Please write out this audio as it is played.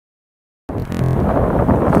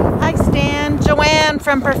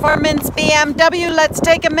from Performance BMW. Let's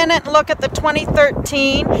take a minute and look at the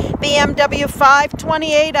 2013 BMW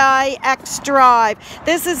 528i xDrive.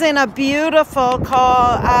 This is in a beautiful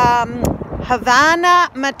Havana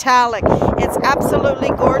Metallic. It's absolutely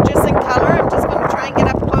gorgeous in color. I'm just going to try and get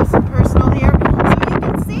up close and personal here so you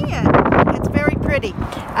can see it. It's very pretty.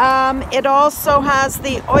 It also has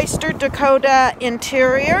the Oyster Dakota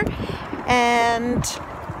interior, and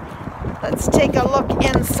let's take a look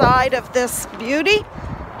inside of this beauty.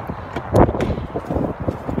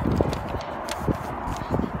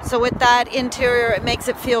 So with that interior, it makes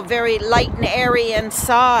it feel very light and airy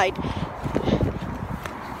inside.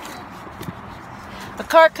 The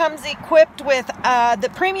car comes equipped with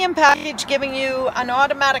the premium package, giving you an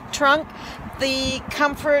automatic trunk, the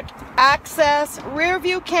comfort access, rear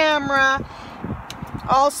view camera.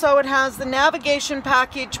 Also, it has the navigation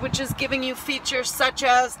package, which is giving you features such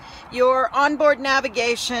as your onboard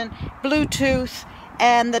navigation, Bluetooth,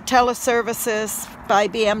 and the teleservices by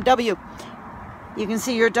BMW. You can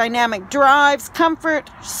see your dynamic drives, comfort,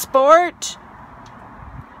 sport,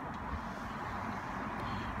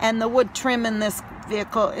 and the wood trim in this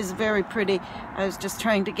vehicle is very pretty. I was just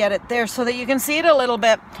trying to get it there so that you can see it a little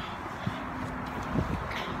bit.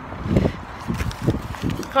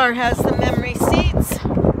 The car has the memory seats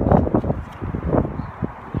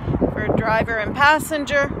for driver and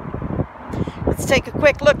passenger. Let's take a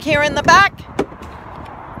quick look here in the back.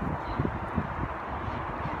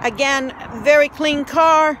 Again, very clean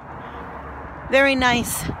car, very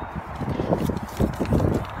nice.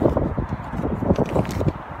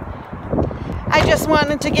 I just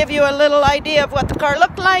wanted to give you a little idea of what the car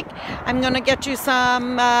looked like. I'm going to get you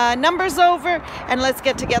some numbers over, and let's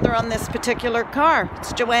get together on this particular car.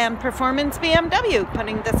 It's Joanne, Performance BMW,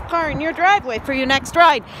 putting this car in your driveway for your next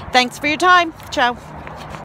ride. Thanks for your time. Ciao.